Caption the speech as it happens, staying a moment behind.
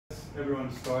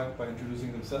everyone start by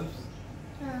introducing themselves?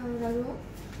 Radu.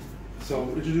 So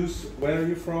introduce where are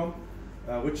you from,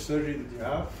 which surgery did you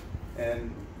have,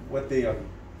 and what day are you?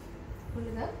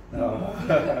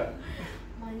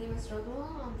 My name is Radu.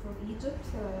 I'm from Egypt.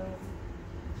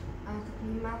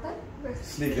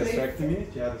 Sleeve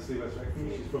gastrectomy. She had a sleeve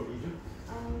gastrectomy. She's from Egypt.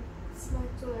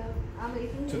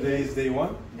 Today is day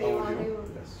one. Day one.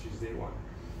 Yes, she's day one.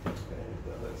 And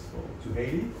let's go to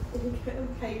Hayley.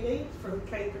 I'm Hayley from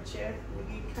Cambridgeshire, the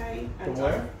UK. From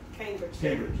where? Cambridge.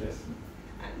 Cambridge, yes.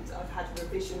 And I've had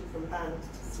revision from band to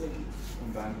sleeve.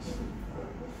 From band to sleeve.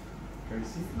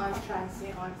 Tracy? I'm Tracy,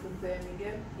 I'm from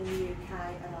Birmingham in the UK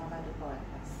and I've had a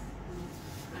bypass.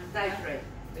 I'm David.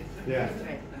 Yeah.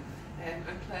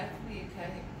 I'm Claire from the UK. I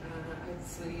had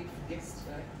sleeve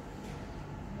yesterday.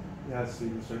 Yeah,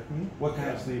 sleeve gastrectomy. What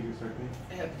kind of sleeve gastrectomy?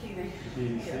 Bikini.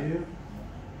 Bikini sleeve.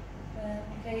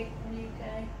 Kate from the UK.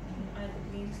 I had the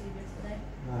bikini sleeve yesterday.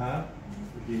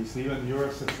 Bikini sleeve, and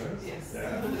your sisters. Yes.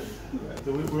 Yeah. So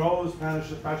we're always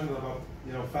passionate about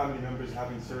family members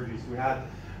having surgeries. We had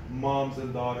moms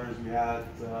and daughters. We had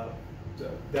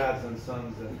dads and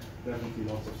sons, and definitely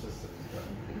lots of sisters.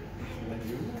 And then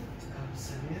you? I'm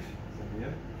Samir.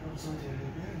 Samir. From Saudi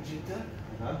Arabia, in Jeddah.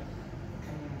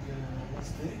 Coming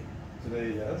last day. Today,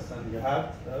 yes. And you had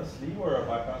a sleeve or a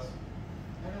bypass?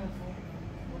 I don't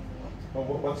know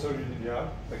What surgery did you have?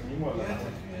 Technique or yeah,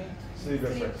 sleeve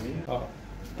gastrectomy. Oh,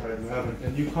 right. We have it.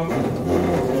 And you come from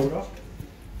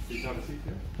Please have a seat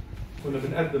here. كنا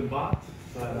بنقدم بعض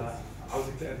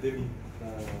فعاوزك تقدمي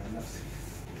نفسك.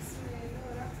 اسمي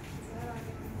نورة زهرة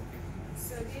من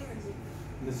السعودية من جدة.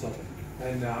 من السعودية.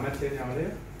 and عملت تاني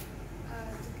عملية؟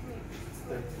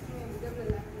 تكميم قبل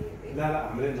العملية. لا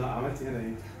عملية عملتي هنا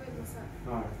ايه؟ تحويل مسار.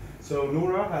 Alright. So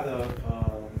Noura had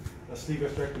a sleeve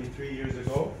gastrectomy 3 years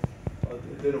ago.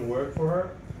 It didn't work for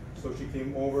her, so she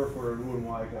came over for a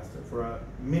Roux-en-Y for a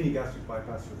mini gastric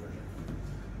bypass revision.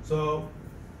 So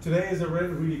today is a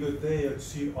really good day to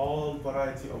see all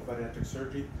variety of bariatric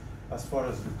surgery, as far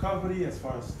as recovery, as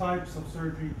far as types of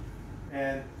surgery,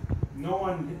 and no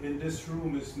one in this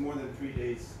room is more than 3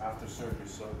 days after surgery,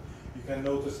 so you can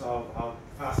notice how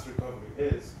fast recovery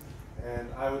is. And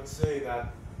I would say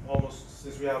that almost,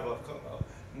 since we have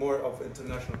more of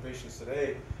international patients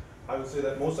today, I would say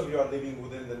that most of you are leaving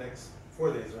within the next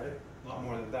 4 days, right? Not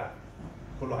more than that.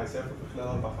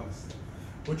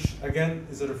 Which again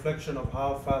is a reflection of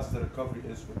how fast the recovery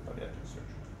is with bariatric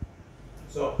surgery.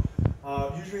 So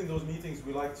usually in those meetings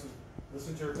we like to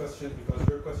listen to your questions, because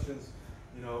your questions,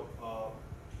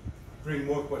 bring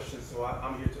more questions. So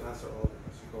I'm here to answer all of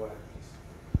them. So go ahead, please.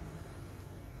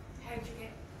 How did you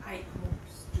get 8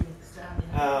 cups drinks down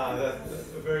there?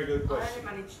 That's a very good question. I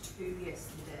only managed 2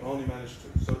 yesterday. Only managed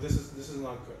 2. So this is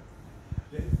not good.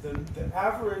 The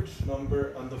average number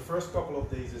on the first couple of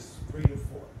days is 3 to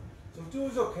 4. So 2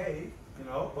 is okay,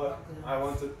 but I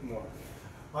wanted more.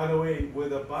 By the way,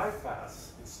 with a bypass,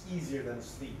 it's easier than a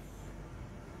sleeve.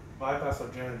 Bypass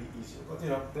are generally easier, but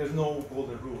there's no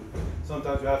golden rule.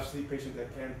 Sometimes you have sleeve patients that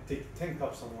can take 10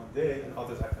 cups on one day, and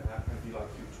others that can be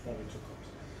like you, only 2 cups.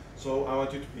 So I want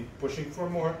you to be pushing for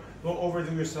more. Don't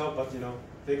overdo yourself, but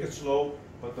take it slow,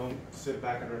 but don't sit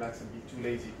back and relax and be too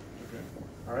lazy to drink.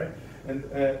 All right? And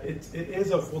it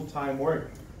is a full-time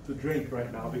work to drink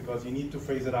right now, because you need to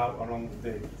phase it out along the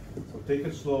day. So take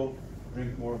it slow,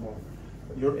 drink more and more.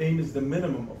 Your aim is the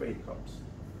minimum of 8 cups.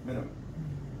 Minimum.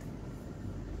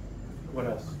 What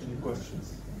else? Any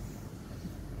questions?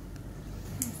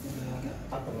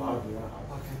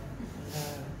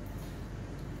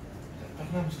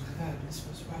 برنامج الغذاء بالنسبة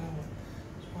للأسبوع الأول،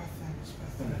 الأسبوع الثاني، الأسبوع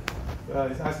الثالث.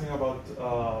 He's asking about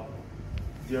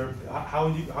how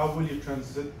will you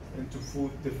transit into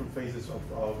food, different phases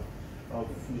of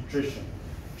nutrition.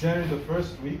 Generally, the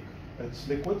first week it's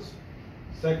liquids.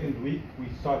 Second week we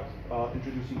start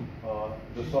introducing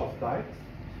the soft diet,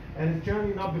 and it's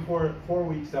generally not before 4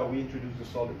 weeks that we introduce the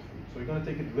solid food. So you're going to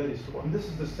take it very slow. And this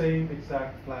is the same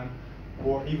exact plan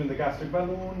for even the gastric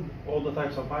balloon, all the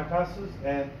types of bypasses,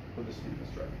 and for the sleeve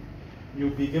gastrectomy.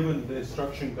 You'll be given the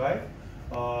instruction guide,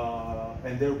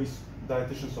 and there will be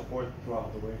dietitian support throughout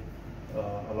the way,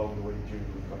 along the way during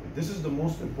the recovery. This is the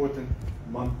most important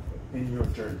month in your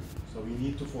journey, so you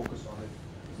need to focus on it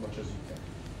as much as you can.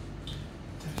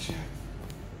 ترجيع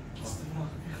استمرار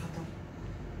في خطر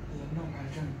النوم على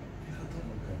الجنب في خطر.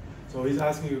 Okay. So he's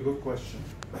asking a good question.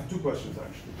 2 questions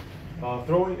actually.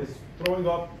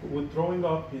 Throwing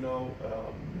up,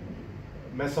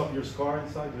 mess up your scar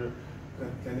inside?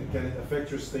 Can it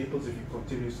affect your staples if you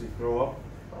continuously throw up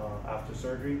after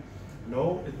surgery?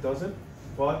 No, it doesn't,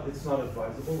 but it's not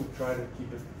advisable. We try to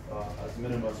keep it as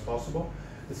minimal as possible.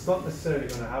 It's not necessarily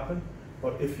going to happen,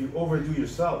 but if you overdo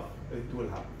yourself, it will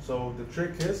happen. So the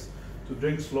trick is to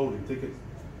drink slowly. Take it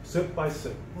sip by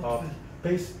sip.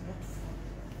 Pace.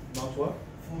 Not what?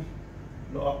 Full.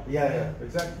 No, yeah,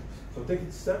 exactly. So take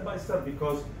it step by step,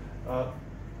 because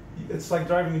it's like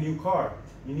driving a new car.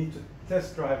 You need to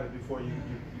test drive it before you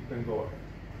can go ahead.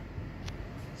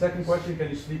 Second question, can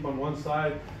you sleep on one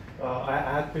side? I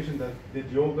had patients that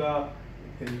did yoga.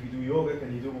 Can you do yoga?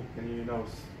 Can you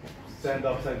stand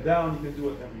upside down? You can do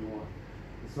whatever you want.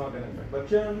 It's not going to affect. But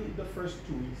generally, the first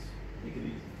 2 weeks, make it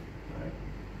easy. All right.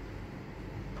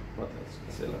 What else?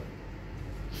 Asila?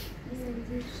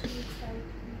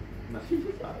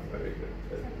 Very good.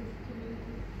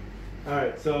 All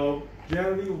right. So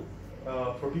generally,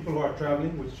 for people who are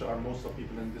traveling, which are most of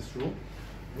people in this room,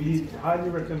 we highly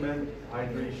recommend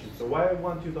hydration. So why I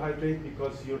want you to hydrate?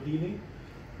 Because you're healing,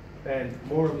 and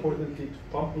more importantly, to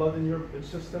pump blood in your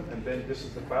system, and then this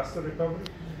is the faster recovery.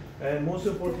 And most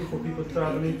importantly, for people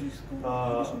traveling,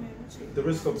 the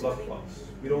risk of blood clots.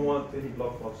 We don't want any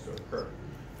blood clots to occur.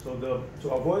 So to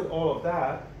avoid all of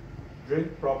that,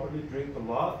 drink properly, drink a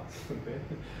lot, okay,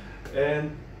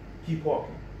 and keep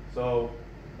walking. So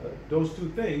those two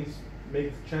things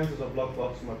make the chances of blood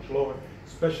clots much lower,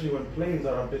 especially when planes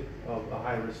are a bit of a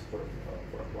high risk for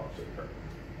a clot to occur.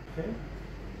 Okay?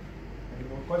 Any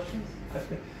more questions?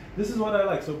 This is what I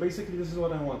like. So basically, this is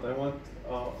what I want. I want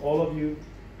all of you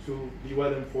to be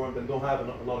well informed and don't have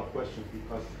a lot of questions,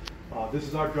 because this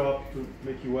is our job to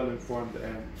make you well informed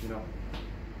and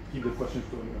keep the questions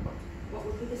to your mind. What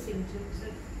would be the symptoms of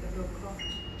a blood clot?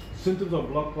 Symptoms of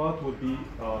blood clot would be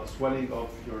swelling of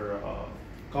your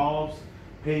calves,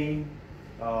 pain,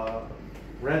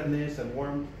 redness, and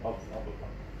warmth of the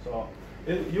clot. So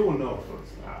you will know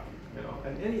what's happening.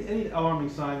 And any alarming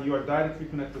sign, you are directly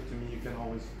connected to me. You can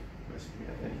always message me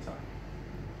at any time.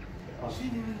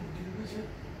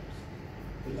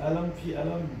 الألم، في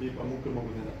ألم بيبقى ممكن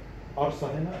موجود هنا،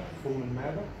 قرصة هنا، فم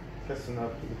المعدة، تحس إنها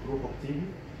بتروح وبتيجي،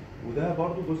 وده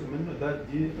برضو جزء منه،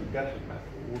 دي جرح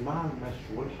المعدة، ومع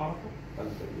المشي والحركة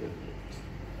الألم ده بيقل.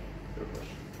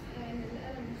 يعني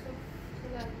الألم بيخف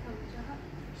خلال كم شهر؟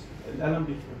 الألم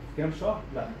في كام شهر؟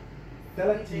 لا،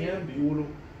 3 أيام بيقولوا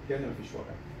كأن مفيش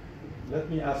وجع. Let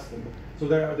me ask them. So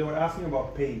they were asking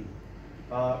about pain.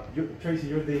 Tracy,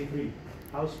 you're day 3.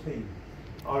 How's pain?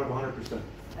 Out of 100%.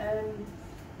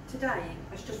 Today,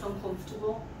 it's just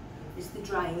uncomfortable. It's the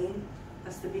drain.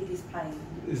 That's the biggest pain.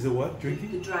 Is the what?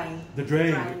 Drinking? The drain. The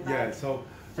drain. Yeah. So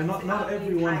not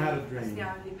everyone had a drain. That's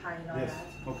the only pain I yes.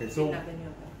 had. Okay. So didn't have any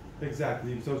other.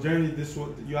 Exactly. So generally, this was,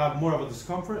 you have more of a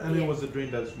discomfort, and it was the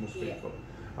drain that's most painful.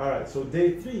 All right. So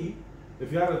day 3,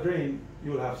 if you have a drain,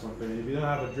 you will have some pain. If you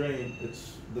don't have a drain,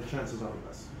 the chances are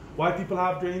less. Why people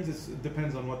have drains? It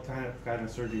depends on what kind of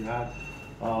surgery you had.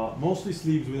 Mostly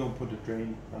sleeves, we don't put a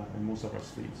drain in most of our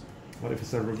sleeves. But if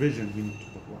it's a revision, we need to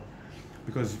put one,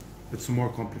 because it's a more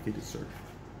complicated surgery.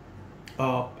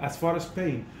 As far as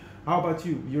pain, how about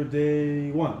you? You're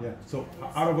day 1, yeah. So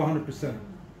out of 100%. 50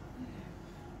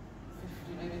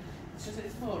 maybe.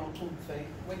 It's more uncomfy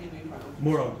when you move around.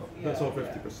 More uncomfy. That's all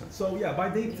 50%. So yeah, by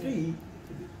day 3,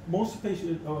 most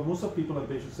of people and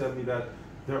patients tell me that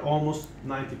they're almost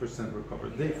 90%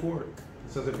 recovered. Day 4,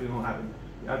 it's as if you don't have it.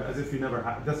 As if you never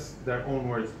had, that's their own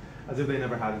words, as if they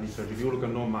never had any surgery. بيقولوا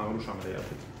كأنهم ما عملوش عملية.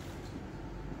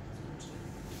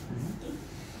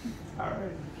 All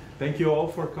right. Thank you all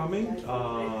for coming.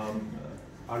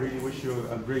 I really wish you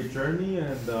a great journey,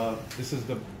 and this is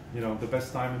the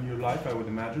best time in your life, I would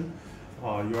imagine.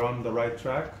 You're on the right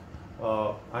track.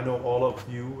 I know all of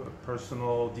you,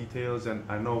 personal details, and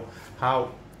I know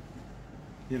how.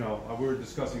 We were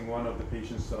discussing one of the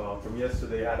patients from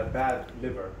yesterday had a bad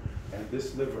liver, and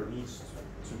this liver needs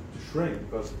to shrink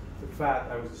because the fat.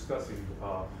 I was discussing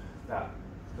that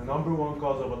the #1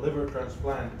 cause of a liver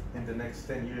transplant in the next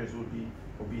 10 years would be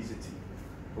obesity.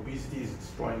 Obesity is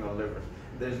destroying our liver.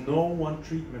 There's no one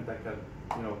treatment that can,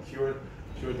 cure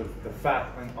the fat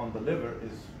on the liver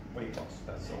is weight loss.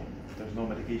 That's all. There's no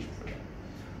medication for that.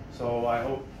 So I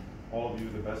hope all of you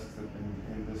the best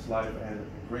in this life and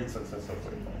great success of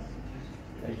weight loss.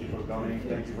 Thank you for coming.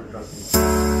 Thank you for trusting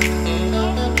me.